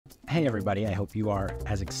Hey everybody, I hope you are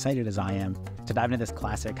as excited as I am to dive into this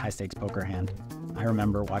classic high-stakes poker hand. I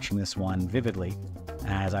remember watching this one vividly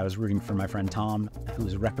as I was rooting for my friend Tom, who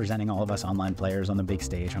was representing all of us online players on the big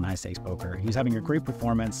stage on high-stakes poker. He was having a great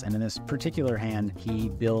performance, and in this particular hand, he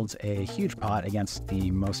builds a huge pot against the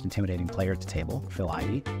most intimidating player at the table, Phil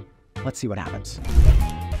Ivey. Let's see what happens.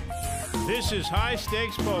 This is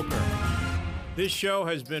high-stakes poker. This show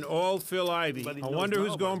has been all Phil Ivey. I wonder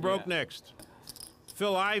who's going broke next.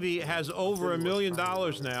 Phil Ivey has over $1 million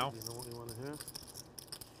now.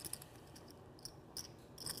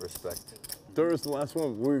 Respect. There is the last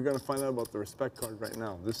one. We're going to find out about the respect card right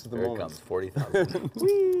now. This is the Here moment. it comes, 40,000.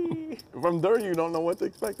 Whee! From there, you don't know what to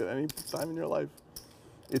expect at any time in your life.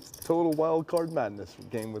 It's total wild card madness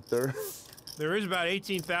game with there. There is about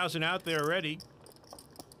 18,000 out there already.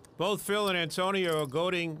 Both Phil and Antonio are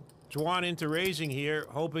goading Dwan into raising here,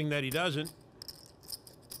 hoping that he doesn't.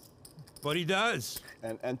 But he does.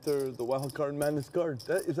 And enter the wild card madness card.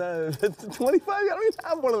 That's 25. I don't even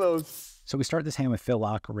have one of those. So we start this hand with Phil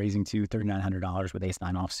Lock raising to $3,900 with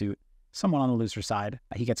ace-9 offsuit, somewhat on the looser side.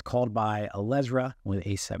 He gets called by Alezra with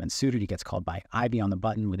ace-7 suited. He gets called by Ivey on the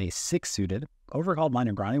button with ace-6 suited. Overcalled by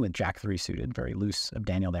Negrani with jack-3 suited. Very loose of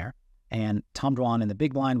Daniel there. And Tom Dwan in the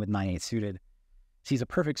big blind with 9-8 suited. Sees a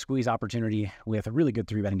perfect squeeze opportunity with a really good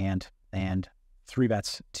 3-betting hand and 3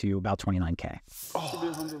 bets to about 29K. Oh. Should be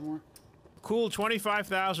 100 more. Cool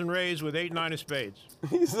 25,000 raise with 8-9 of spades.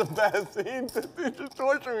 He's the best. He's just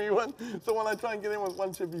torturing me. So when I try and get in with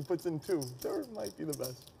one chip, he puts in 2. There might be the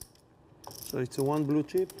best. So it's a 1 blue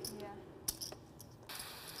chip? Yeah.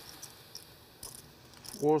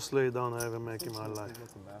 Worst lay down I ever make in my life.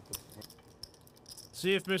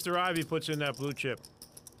 See if Mr. Ivey puts in that blue chip.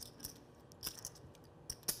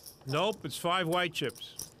 Nope, it's 5 white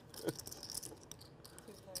chips.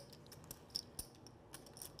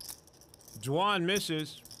 Dwan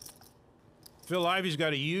misses. Phil Ivey's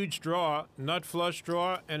got a huge draw, nut flush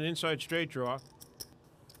draw, and an inside straight draw.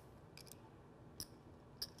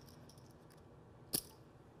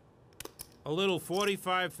 A little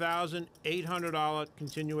 $45,800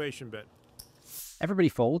 continuation bet. Everybody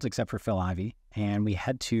folds except for Phil Ivey, and we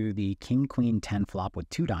head to the king-queen-10 flop with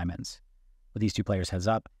 2 diamonds. With these two players heads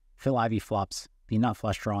up, Phil Ivey flops the nut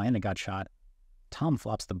flush draw and a gut shot. Tom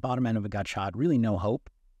flops the bottom end of a gut shot, really no hope,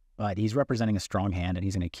 but he's representing a strong hand, and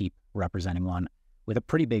he's going to keep representing one with a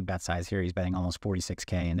pretty big bet size here. He's betting almost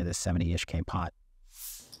 46K into this 70-ish K pot.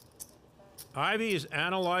 Ivey is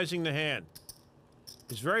analyzing the hand.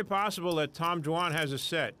 It's very possible that Tom Dwan has a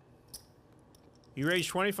set. He raised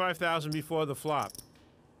 25,000 before the flop.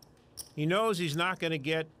 He knows he's not going to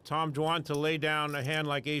get Tom Dwan to lay down a hand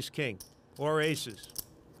like ace-king or aces.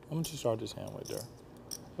 How much you start this hand with there?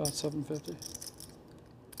 About 750.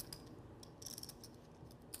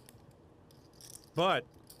 But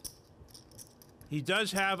he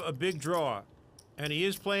does have a big draw, and he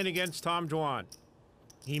is playing against Tom Dwan.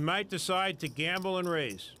 He might decide to gamble and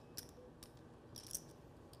raise.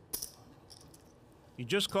 He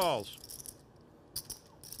just calls.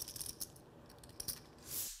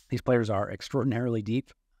 These players are extraordinarily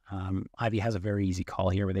deep. Ivey has a very easy call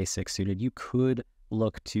here with ace-6 suited. You could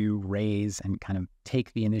look to raise and kind of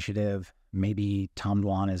take the initiative. Maybe Tom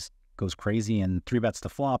Dwan goes crazy and 3 bets the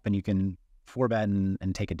flop, and you can 4-bet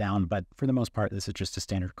and take it down. But for the most part, this is just a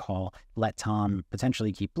standard call. Let Tom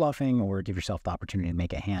potentially keep bluffing or give yourself the opportunity to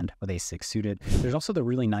make a hand with ace-6 suited. There's also the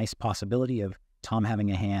really nice possibility of Tom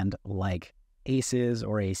having a hand like aces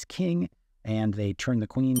or ace-king, and they turn the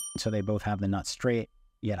queen, so they both have the nut straight,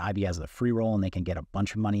 yet Ivey has the free roll and they can get a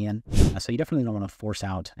bunch of money in. So you definitely don't want to force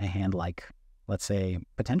out a hand like, let's say,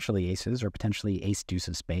 potentially aces or potentially ace-deuce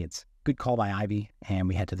of spades. Good call by Ivey, and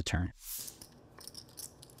we head to the turn.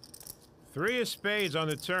 3 of spades on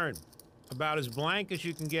the turn. About as blank as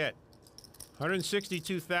you can get.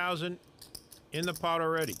 162,000 in the pot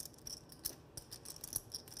already.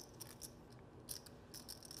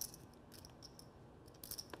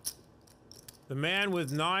 The man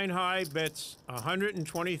with 9 high bets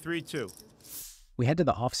 123-2. We head to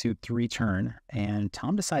the offsuit 3 turn, and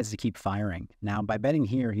Tom decides to keep firing. Now, by betting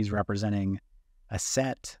here, he's representing a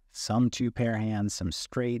set, some 2-pair hands, some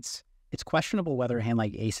straights. It's questionable whether a hand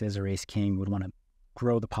like aces or ace-king would want to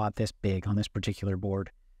grow the pot this big on this particular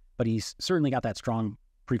board, but he's certainly got that strong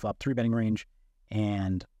pre-flop 3-betting range,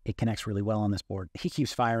 and it connects really well on this board. He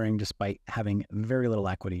keeps firing despite having very little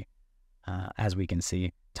equity, as we can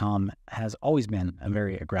see. Tom has always been a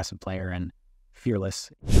very aggressive player and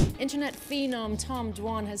fearless. Internet phenom Tom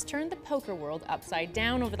Dwan has turned the poker world upside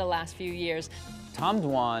down over the last few years. Tom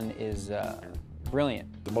Dwan is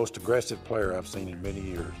brilliant. The most aggressive player I've seen in many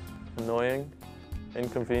years. Annoying,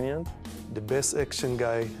 Inconvenient? The best action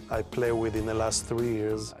guy I play with in the last 3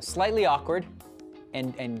 years. Slightly awkward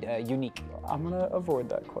and unique. I'm gonna avoid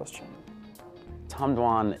that question. Tom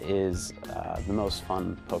Dwan is the most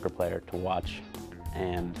fun poker player to watch,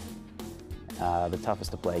 and the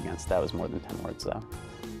toughest to play against. That was more than 10 words, though.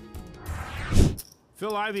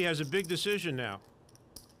 Phil Ivey has a big decision now.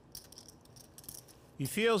 He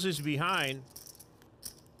feels he's behind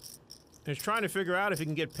and is trying to figure out if he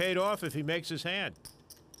can get paid off if he makes his hand.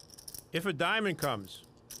 If a diamond comes,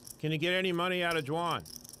 can he get any money out of Dwan?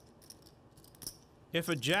 If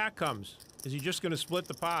a jack comes, is he just going to split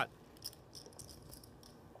the pot?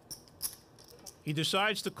 He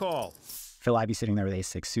decides to call. Phil Ivey sitting there with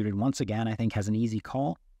ace-6 suited once again, I think has an easy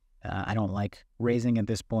call. I don't like raising at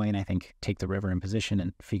this point. I think take the river in position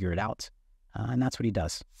and figure it out. And that's what he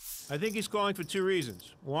does. I think he's calling for 2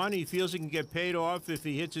 reasons. 1, he feels he can get paid off if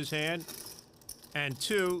he hits his hand. And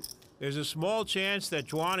 2, there's a small chance that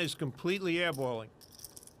Dwan is completely airballing.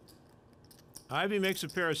 Ivey makes a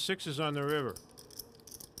pair of 6s on the river.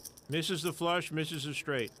 Misses the flush, misses the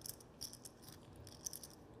straight.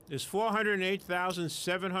 There's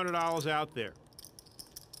 $408,700 out there.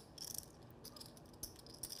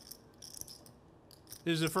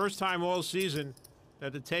 This is the first time all season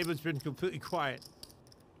that the table's been completely quiet.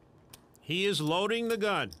 He is loading the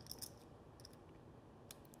gun.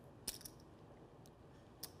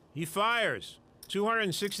 He fires.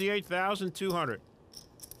 $268,200.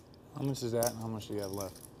 How much is that and how much do you have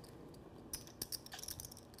left?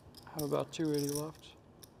 How about 280 left?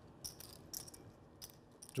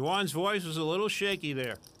 Dwan's voice was a little shaky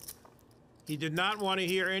there. He did not want to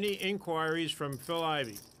hear any inquiries from Phil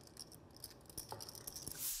Ivey.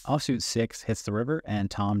 Offsuit 6 hits the river, and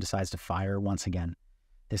Tom decides to fire once again.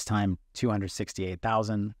 This time,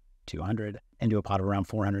 $268,200 into a pot of around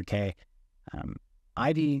 $400K.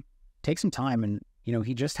 Ivey takes some time, and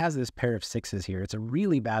he just has this pair of 6s here. It's a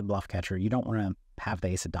really bad bluff catcher. You don't want to have the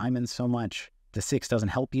ace of diamonds so much. The 6 doesn't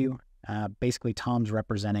help you. Basically, Tom's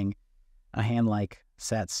representing a hand like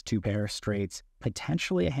sets, 2 pair, straights,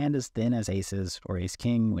 potentially a hand as thin as aces or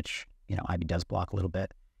ace-king, which, Ivey does block a little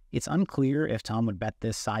bit. It's unclear if Tom would bet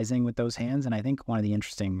this sizing with those hands, and I think one of the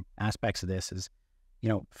interesting aspects of this is,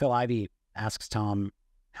 Phil Ivey asks Tom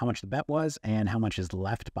how much the bet was and how much is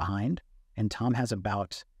left behind, and Tom has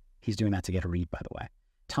about, he's doing that to get a read, by the way.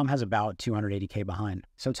 Tom has about 280K behind.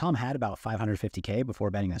 So Tom had about 550K before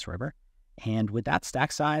betting this river, and with that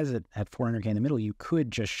stack size at 400K in the middle, you could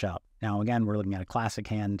just shove. Now, again, we're looking at a classic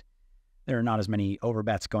hand. There are not as many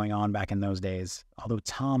overbets going on back in those days, although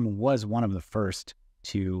Tom was one of the first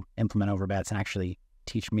to implement overbets and actually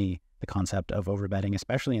teach me the concept of overbetting,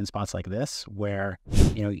 especially in spots like this, where,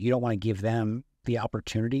 you don't want to give them the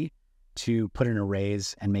opportunity to put in a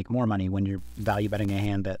raise and make more money when you're value betting a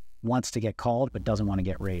hand that wants to get called but doesn't want to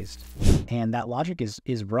get raised. And that logic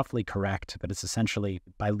is roughly correct, but it's essentially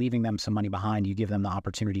by leaving them some money behind, you give them the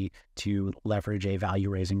opportunity to leverage a value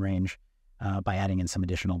raising range by adding in some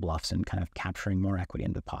additional bluffs and kind of capturing more equity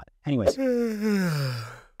into the pot. Anyways,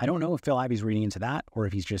 I don't know if Phil Ivey's reading into that or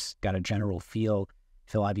if he's just got a general feel.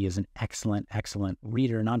 Phil Ivey is an excellent, excellent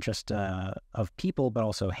reader, not just of people, but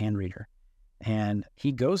also hand reader. And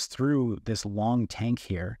he goes through this long tank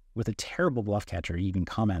here with a terrible bluff catcher. He even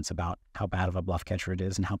comments about how bad of a bluff catcher it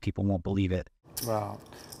is and how people won't believe it. Wow.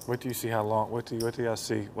 Wait till you see how long, wait till you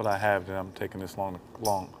see what I have that I'm taking this long.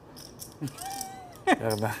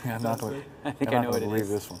 I'm not going to believe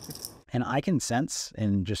this one. And I can sense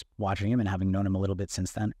in just watching him and having known him a little bit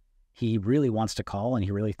since then, he really wants to call and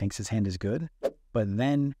he really thinks his hand is good. But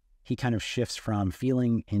then he kind of shifts from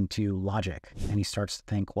feeling into logic and he starts to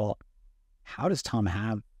think, well, how does Tom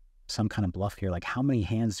have some kind of bluff here? Like, how many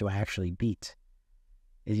hands do I actually beat?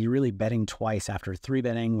 Is he really betting twice after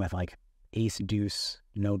 3-betting with like ace, deuce,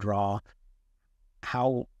 no draw?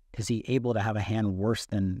 How is he able to have a hand worse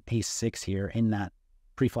than ace 6 here in that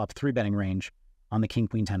pre-flop 3-betting range on the king,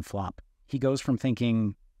 queen, 10 flop? He goes from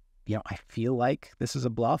thinking, I feel like this is a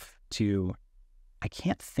bluff to I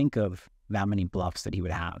can't think of that many bluffs that he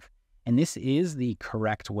would have. And this is the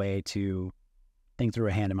correct way to think through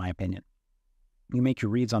a hand, in my opinion. You make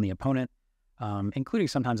your reads on the opponent, including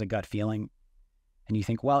sometimes a gut feeling, and you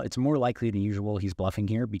think, well, it's more likely than usual he's bluffing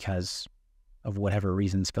here because of whatever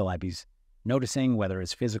reasons Phil Ivey's noticing, whether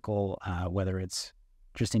it's physical, whether it's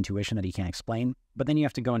just intuition that he can't explain. But then you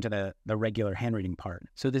have to go into the regular hand reading part.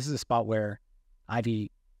 So this is a spot where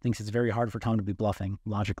Ivey thinks it's very hard for Tom to be bluffing,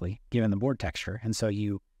 logically, given the board texture. And so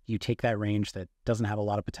you take that range that doesn't have a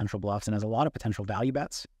lot of potential bluffs and has a lot of potential value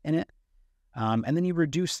bets in it, and then you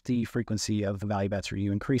reduce the frequency of the value bets or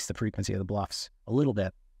you increase the frequency of the bluffs a little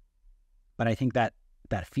bit. But I think that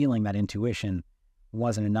feeling, that intuition,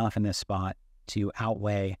 wasn't enough in this spot to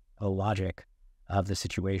outweigh the logic of the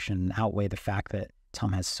situation, outweigh the fact that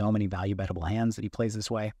Tom has so many value bettable hands that he plays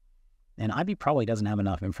this way. And Ivey probably doesn't have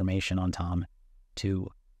enough information on Tom to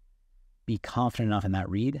be confident enough in that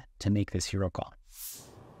read to make this hero call.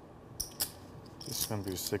 This is going to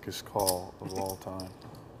be the sickest call of all time.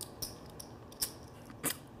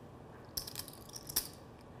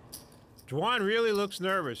 Dwan really looks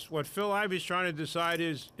nervous. What Phil Ivey's trying to decide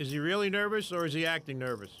is he really nervous or is he acting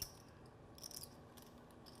nervous?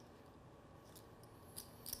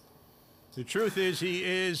 The truth is he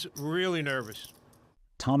is really nervous.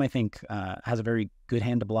 Tom, I think, has a very good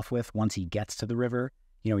hand to bluff with once he gets to the river.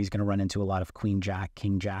 You know, he's going to run into a lot of queen jack,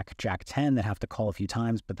 king jack, jack 10 that have to call a few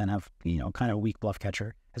times, but then have, you know, kind of a weak bluff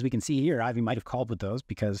catcher. As we can see here, Ivey might have called with those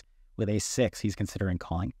because with ace 6, he's considering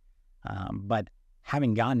calling. But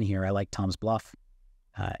having gotten here, I like Tom's bluff.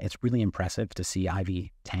 It's really impressive to see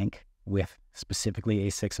Ivey tank with specifically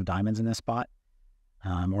ace 6 of diamonds in this spot,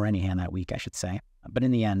 or any hand that week, I should say. But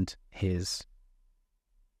in the end, his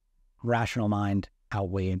rational mind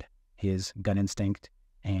outweighed his gut instinct,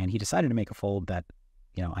 and he decided to make a fold that,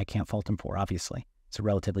 you know, I can't fault him for, obviously. It's a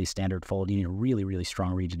relatively standard fold. You need a really, really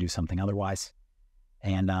strong read to do something otherwise.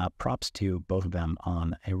 And props to both of them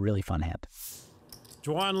on a really fun hand.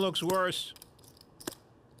 Dwan looks worse.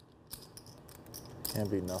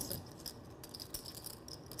 Can't be nothing.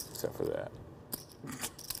 Except for that.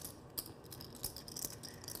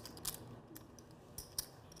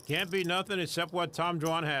 Can't be nothing except what Tom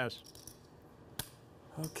Dwan has.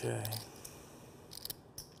 Okay.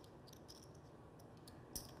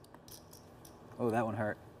 Oh, that one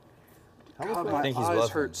hurt. God, I my think he's eyes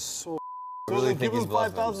bluffing. hurt so. I really Give think he's him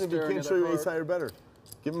bluffing. 5,000 if he can't show you ace high or better.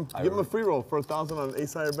 Give him a free roll for 1,000 on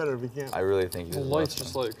ace high or better if he can't. I really think he's The bluffing. light's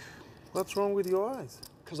just like, What's wrong with your eyes?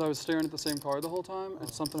 because I was staring at the same card the whole time, and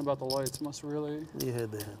something about the lights must really. You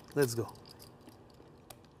had the hand. Let's go.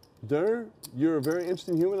 Dur, you're a very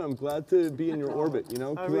interesting human. I'm glad to be in your orbit, you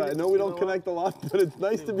know? 'Cause I know we don't connect a lot, but it's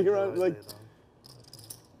nice to be around,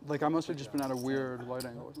 Like, I must have just been at a weird light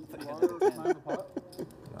angle.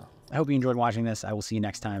 I hope you enjoyed watching this. I will see you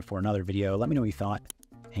next time for another video. Let me know what you thought,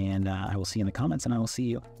 and I will see you in the comments, and I will see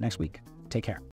you next week. Take care.